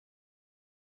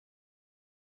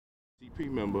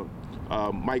CP member,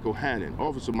 Michael Hannon,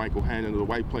 Officer Michael Hannon of the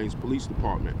White Plains Police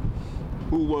Department,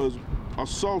 who was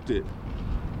assaulted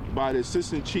by the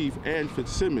Assistant Chief Ann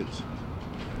Fitzsimmons.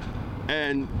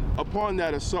 And upon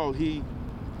that assault, he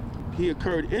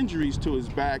incurred injuries to his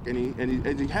back, and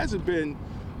he hasn't been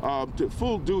to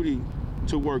full duty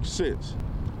to work since.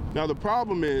 Now the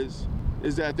problem is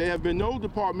that there have been no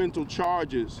departmental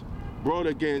charges brought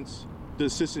against the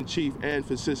Assistant Chief Ann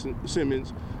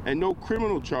Fitzsimmons, and no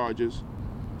criminal charges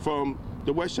from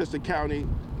the Westchester County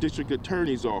District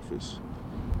Attorney's Office.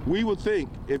 We would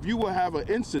think if you will have an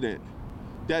incident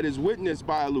that is witnessed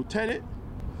by a lieutenant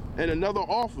and another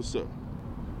officer,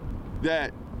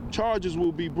 that charges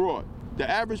will be brought. The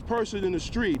average person in the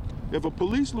street, if a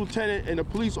police lieutenant and a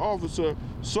police officer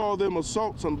saw them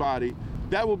assault somebody,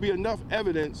 that will be enough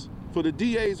evidence for the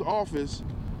DA's office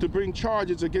to bring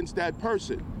charges against that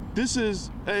person. This is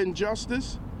an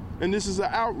injustice, and this is an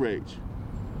outrage.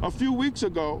 A few weeks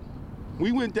ago,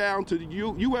 we went down to the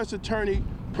U.S. Attorney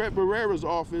Brett Barrera's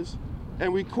office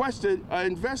and requested an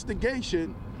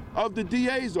investigation of the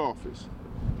DA's office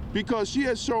because she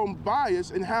has shown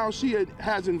bias in how she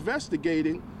has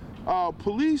investigated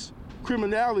police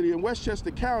criminality in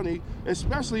Westchester County,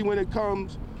 especially when it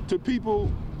comes to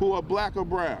people who are black or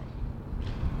brown.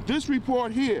 This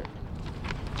report here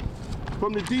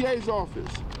from the DA's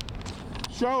office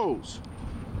shows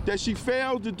that she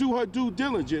failed to do her due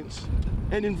diligence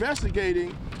in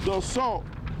investigating the assault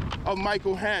of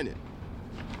Michael Hannon.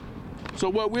 So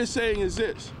what we're saying is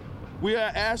this: we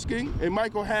are asking, and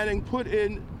Michael Hannon put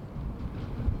in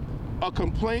a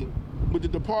complaint with the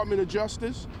Department of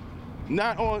Justice,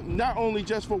 not only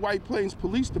just for White Plains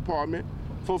Police Department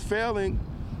for failing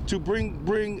to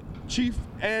bring Chief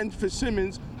Ann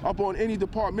Fitzsimmons up on any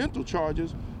departmental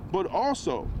charges, but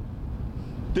also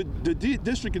the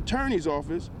District Attorney's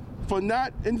Office for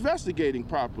not investigating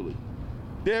properly.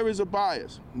 There is a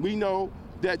bias. We know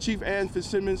that Chief Ann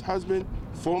Fitzsimmons' husband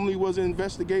formerly was an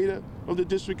investigator of the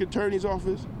District Attorney's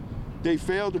Office. They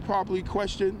failed to properly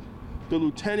question the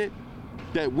lieutenant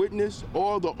that witnessed,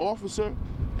 or the officer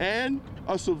and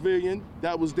a civilian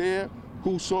that was there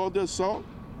who saw the assault.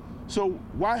 So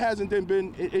why hasn't there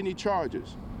been any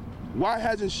charges? Why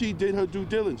hasn't she did her due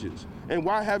diligence? And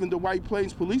why haven't the White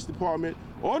Plains Police Department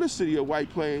or the city of White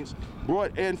Plains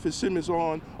brought Ann Fitzsimmons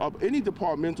on of any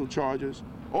departmental charges?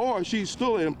 Or she's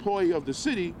still an employee of the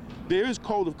city. There is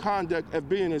code of conduct of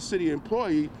being a city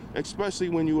employee, especially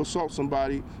when you assault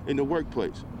somebody in the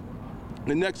workplace.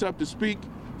 The next up to speak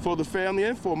for the family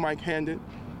and for Mike Hannon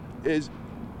is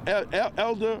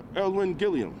Elder Erwin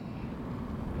Gilliam.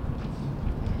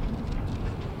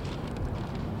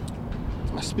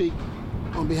 I speak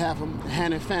on behalf of the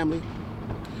Hannon family.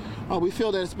 We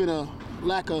feel that it's been a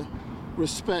lack of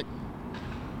respect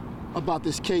about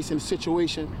this case and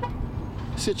situation.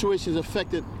 Situations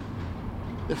affected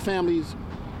the family's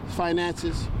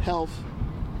finances, health,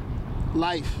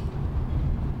 life,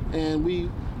 and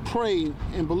we pray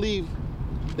and believe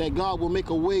that God will make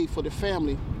a way for the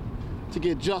family to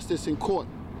get justice in court.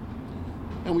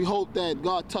 And we hope that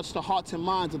God touch the hearts and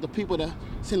minds of the people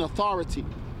that's in authority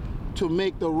to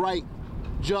make the right,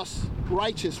 just,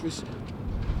 righteous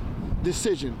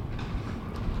decision.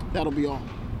 That'll be all.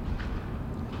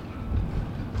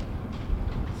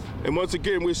 And once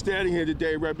again, we're standing here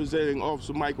today representing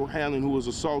Officer Michael Hannon, who was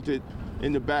assaulted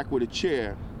in the back with a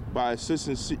chair by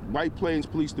White Plains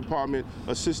Police Department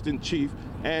Assistant Chief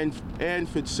Ann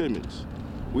Fitzsimmons.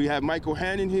 We have Michael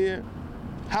Hannon here.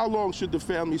 How long should the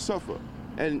family suffer?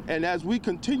 And as we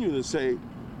continue to say,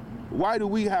 why do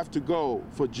we have to go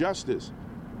for justice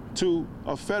to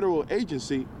a federal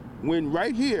agency when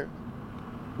right here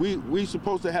we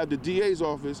supposed to have the DA's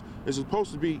office is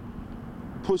supposed to be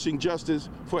pushing justice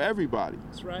for everybody?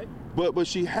 That's right. But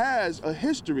she has a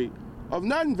history of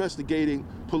not investigating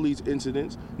police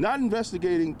incidents, not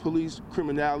investigating police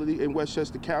criminality in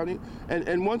Westchester County,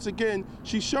 and once again,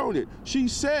 she's shown it. She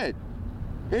said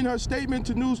in her statement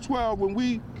to News 12 when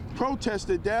we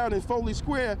protested down in Foley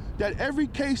Square that every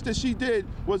case that she did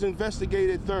was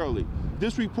investigated thoroughly.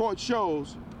 This report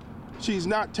shows she's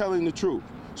not telling the truth.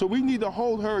 So we need to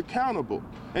hold her accountable.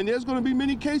 And there's going to be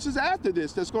many cases after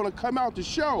this that's going to come out to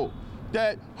show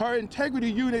that her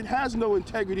integrity unit has no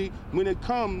integrity when it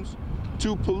comes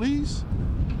to police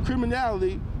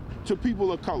criminality to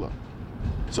people of color.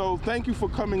 So thank you for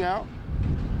coming out,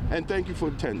 and thank you for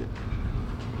attending.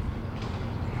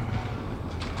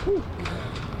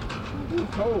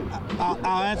 I'll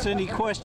answer any questions.